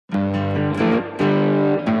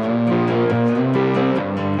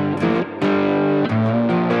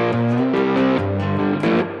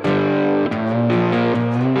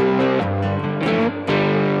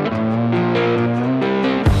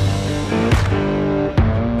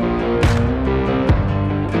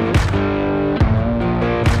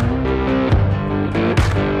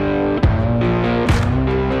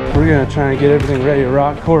gonna try and get everything ready to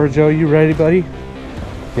rock. Cora, Joe, you ready, buddy?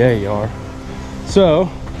 Yeah, you are. So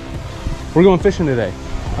we're going fishing today.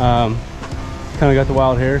 Kind of got the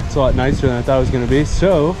wild hair. It's a lot nicer than I thought it was gonna be.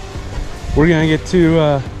 So we're gonna get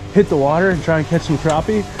to hit the water and try and catch some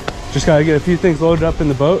crappie. Just gotta get a few things loaded up in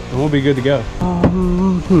the boat and we'll be good to go.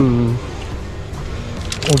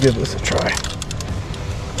 We'll give this a try.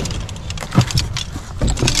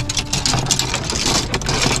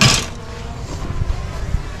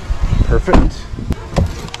 Perfect.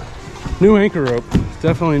 New anchor rope,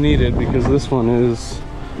 definitely needed because this one is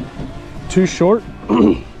too short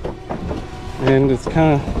and it's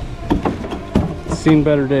kind of seen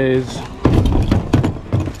better days.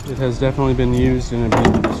 It has definitely been used and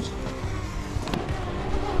abused.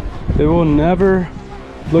 It will never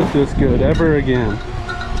look this good ever again.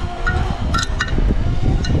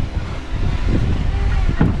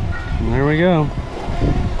 And there we go.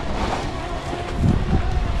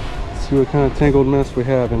 Let's see what kind of tangled mess we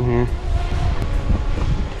have in here.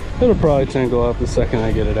 It'll probably tangle up the second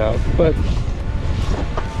I get it out, but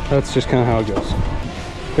that's just kind of how it goes.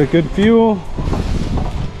 Got good fuel.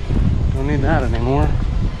 Don't need that anymore.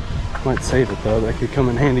 Might save it though, that could come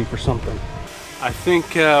in handy for something. I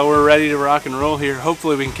think we're ready to rock and roll here.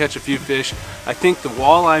 Hopefully we can catch a few fish. I think the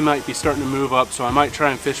walleye might be starting to move up, so I might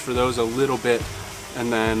try and fish for those a little bit,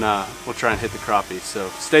 and then we'll try and hit the crappie. So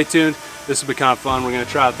stay tuned, this will be kind of fun. We're gonna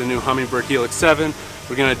try out the new Humminbird Helix 7.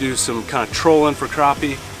 We're gonna do some kind of trolling for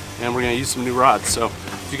crappie, and we're gonna use some new rods. So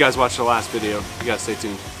if you guys watched the last video, you gotta stay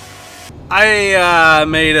tuned. I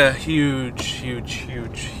made a huge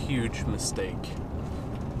mistake.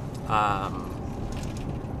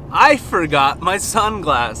 I forgot my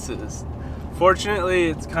sunglasses. Fortunately,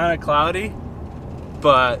 it's kind of cloudy,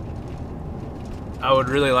 but I would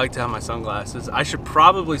really like to have my sunglasses. I should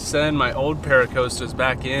probably send my old pair of Costas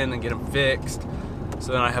back in and get them fixed,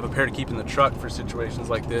 so then I have a pair to keep in the truck for situations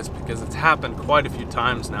like this, because it's happened quite a few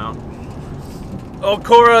times now. Oh,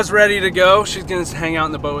 Cora's ready to go. She's gonna hang out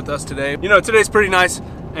in the boat with us today. You know, today's pretty nice,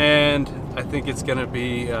 and I think it's gonna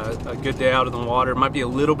be a good day out in the water. It might be a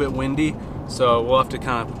little bit windy, so we'll have to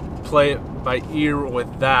kind of play it by ear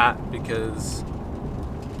with that, because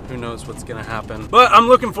who knows what's gonna happen. But I'm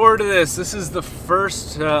looking forward to this. This is the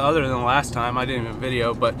first, other than the last time, I didn't even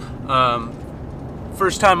video, but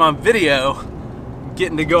first time on video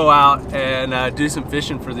getting to go out and do some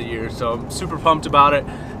fishing for the year. So I'm super pumped about it.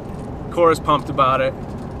 Cora's pumped about it.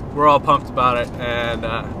 We're all pumped about it, and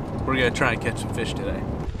we're gonna try and catch some fish today.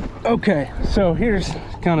 Okay, so here's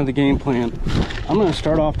kind of the game plan. I'm gonna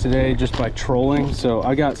start off today just by trolling. So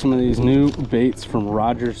I got some of these new baits from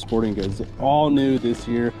Rogers Sporting Goods, all new this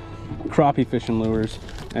year, crappie fishing lures,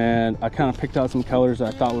 and I kind of picked out some colors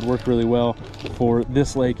that I thought would work really well for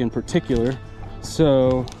this lake in particular.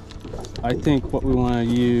 So I think what we want to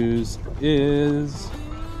use is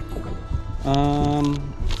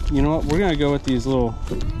you know what, we're gonna go with these little,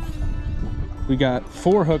 we got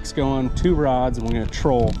 4 hooks going, 2 rods, and we're gonna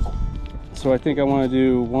troll. So I think I want to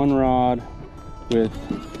do 1 rod with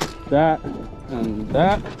that, and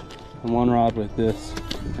 1 rod with this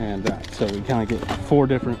and that. So we kind of get 4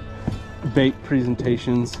 different bait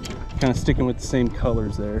presentations, kind of sticking with the same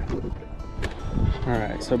colors there. All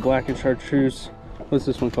right, so black and chartreuse. What's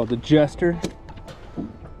this one called? The Jester.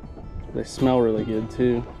 They smell really good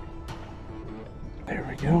too. There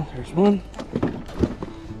we go, there's one.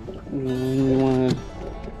 And then we want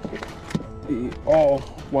the all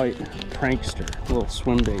white prankster, a little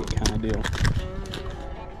swim bait kind of deal.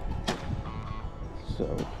 So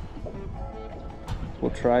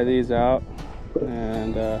we'll try these out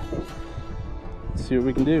and see what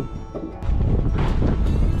we can do.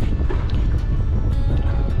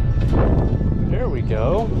 There we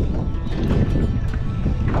go.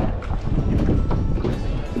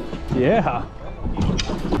 Yeah.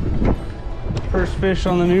 First fish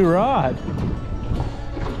on the new rod.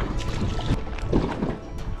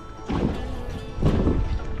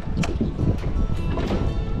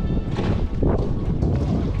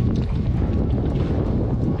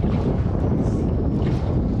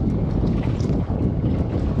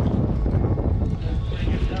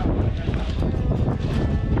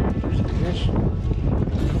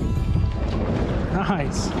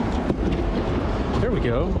 Nice. There we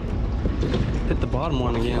go. Hit the bottom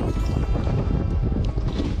one again.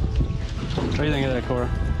 What do you think of that, Cora?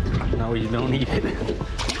 No, you don't eat it.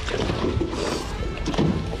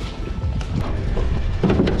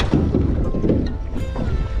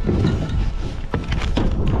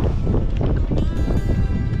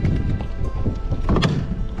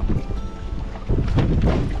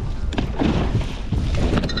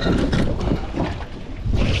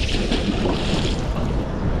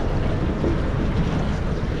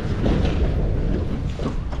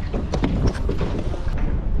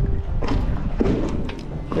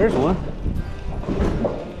 There's one.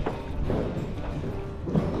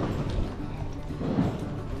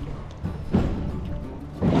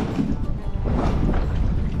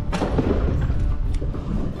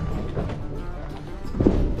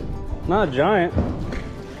 Not a giant.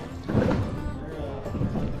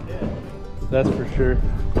 That's for sure.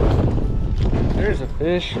 There's a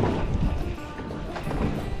fish.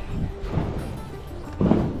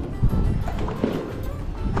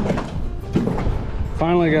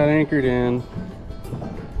 Finally got anchored in,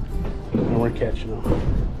 and we're catching them.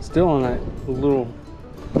 Still on that little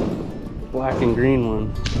black and green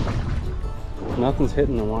one. Nothing's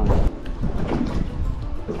hitting the line.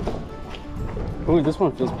 Ooh, this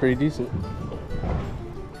one feels pretty decent.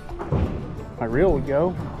 My reel would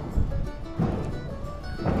go.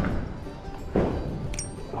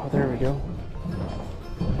 Oh, there we go.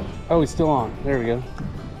 Oh, he's still on. There we go.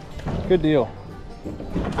 Good deal.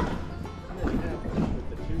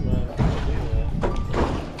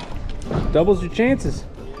 Doubles your chances.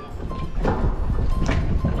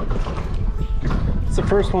 It's the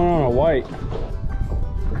first one on a white.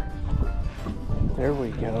 There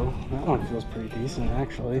we go. That one feels pretty decent,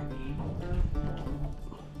 actually.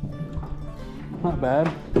 Not bad.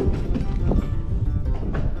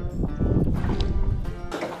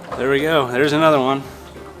 There we go. There's another one.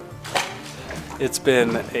 It's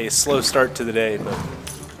been a slow start to the day, but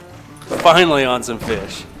finally on some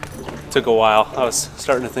fish. Took a while. I was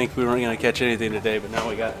starting to think we weren't going to catch anything today, but now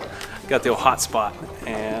we got the old hot spot,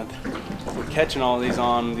 and we're catching all of these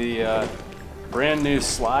on the brand new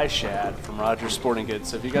Sly Shad from Rogers Sporting Goods.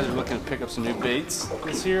 So if you guys are looking to pick up some new baits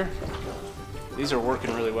this year, these are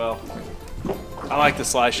working really well. I like the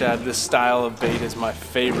Sly Shad. This style of bait is my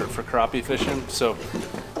favorite for crappie fishing, so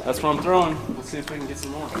that's what I'm throwing. Let's see if we can get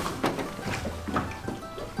some more.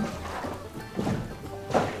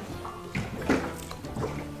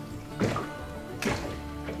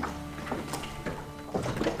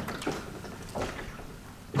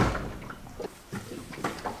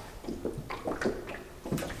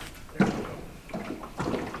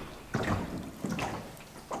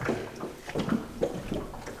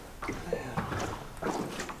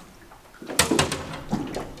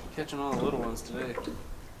 Catching all the little ones today. There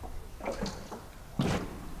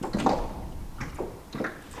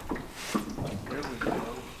we go.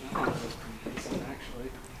 That one was pretty decent, actually.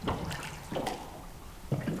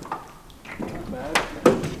 Not bad.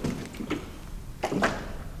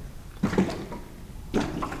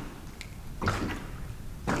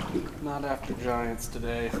 Not after giants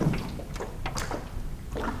today.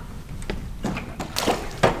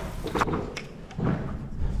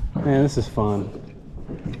 Man, this is fun.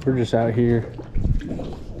 We're just out here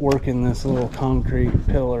working this little concrete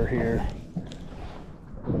pillar here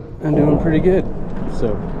and doing pretty good.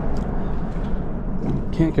 So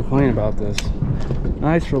can't complain about this.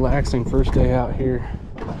 Nice relaxing first day out here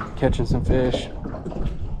catching some fish.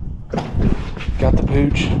 Got the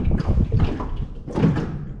pooch.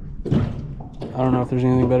 I don't know if there's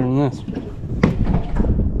anything better than this.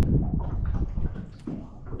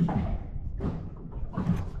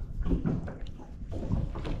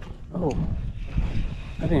 Oh,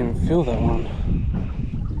 I didn't even feel that one.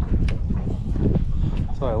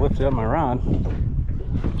 So I lifted up my rod.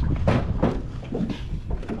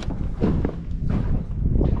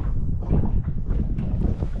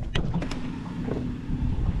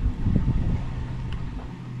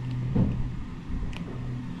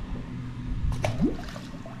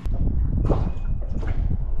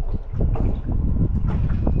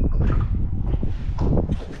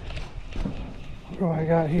 What do I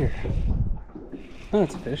got here? Oh,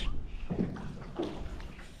 that's a fish.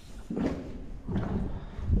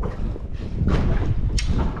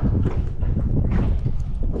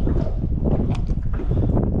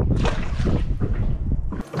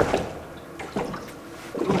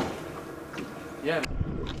 Yeah.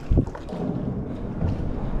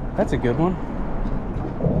 That's a good one.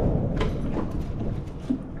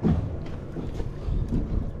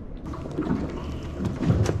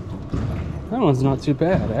 That one's not too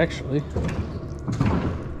bad, actually.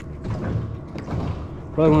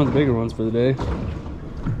 Probably one of the bigger ones for the day.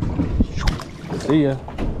 See ya.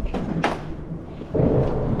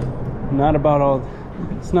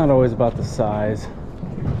 It's not always about the size.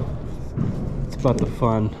 It's about the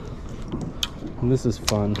fun. And this is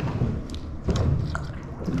fun.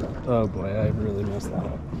 Oh boy, I really messed that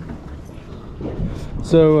up.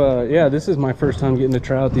 So yeah, this is my first time getting to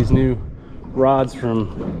try out these new rods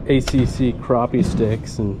from ACC Crappie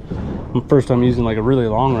Sticks, and first time using like a really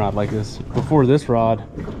long rod like this. Before this rod,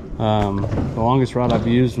 The longest rod I've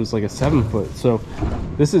used was like a 7-foot. So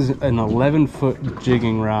this is an 11-foot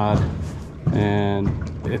jigging rod, and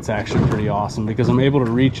it's actually pretty awesome because I'm able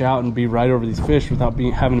to reach out and be right over these fish without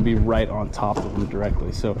having to be right on top of them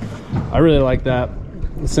directly. So I really like that.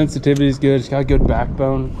 The sensitivity is good. It's got a good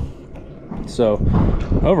backbone. So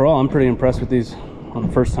overall, I'm pretty impressed with these on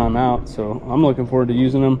the first time out. So I'm looking forward to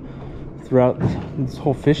using them throughout this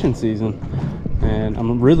whole fishing season. And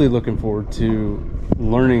I'm really looking forward to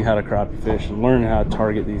learning how to crappie fish and learning how to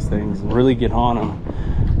target these things and really get on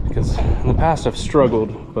them, because in the past I've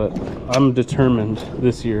struggled, but I'm determined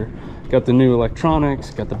this year. Got the new electronics,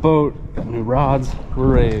 got the boat, got new rods,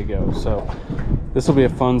 we're ready to go. So this will be a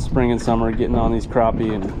fun spring and summer, getting on these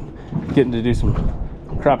crappie and getting to do some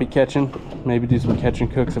crappie catching, maybe do some catch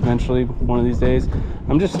and cooks eventually one of these days.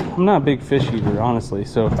 I'm not a big fish eater, honestly,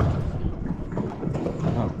 so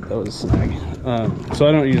that was a snag. So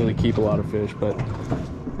I don't usually keep a lot of fish, but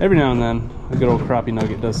every now and then a good old crappie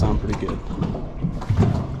nugget does sound pretty good.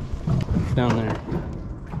 Down there.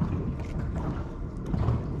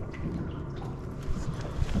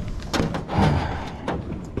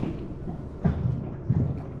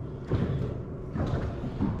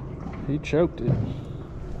 He choked it.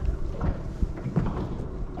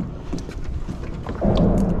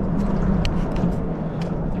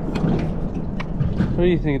 What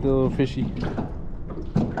do you think of the little fishy? Is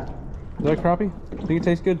that crappie? Think it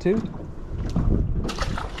tastes good too?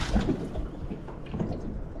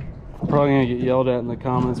 I'm probably gonna get yelled at in the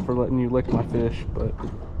comments for letting you lick my fish, but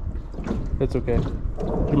it's okay.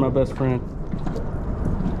 You're my best friend.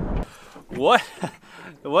 What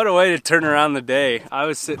a way to turn around the day. I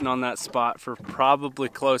was sitting on that spot for probably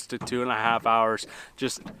close to 2.5 hours,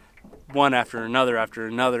 just one after another after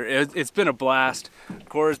another. It's been a blast.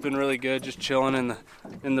 Cora's been really good, just chilling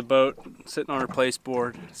in the boat, sitting on her place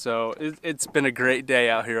board. So it's been a great day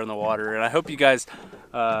out here on the water, and I hope you guys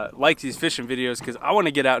like these fishing videos, because I want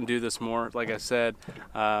to get out and do this more. Like I said,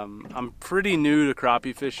 I'm pretty new to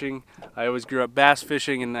crappie fishing. I always grew up bass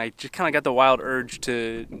fishing, and I just kind of got the wild urge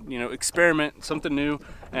to, you know, experiment something new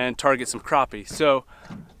and target some crappie. So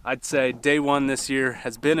I'd say day one this year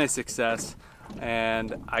has been a success,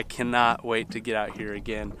 and I cannot wait to get out here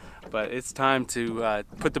again. But it's time to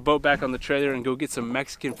put the boat back on the trailer and go get some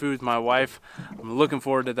Mexican food with my wife. I'm looking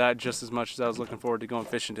forward to that just as much as I was looking forward to going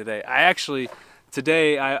fishing today.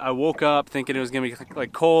 Today I woke up thinking it was gonna be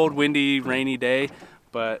like cold, windy, rainy day,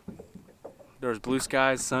 but there was blue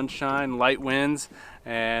skies, sunshine, light winds,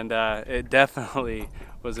 and it definitely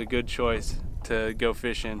was a good choice to go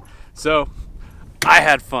fishing. So I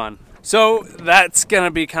had fun. So that's gonna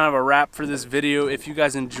be kind of a wrap for this video. If you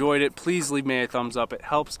guys enjoyed it, please leave me a thumbs up. It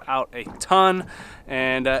helps out a ton.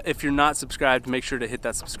 And if you're not subscribed, make sure to hit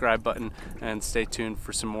that subscribe button and stay tuned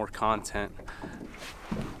for some more content.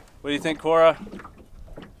 What do you think, Cora?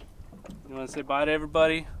 You wanna say bye to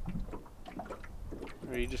everybody?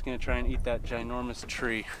 Or are you just gonna try and eat that ginormous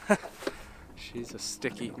tree? She's a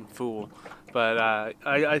stick-eating fool. But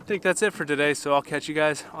I think that's it for today, so I'll catch you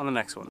guys on the next one.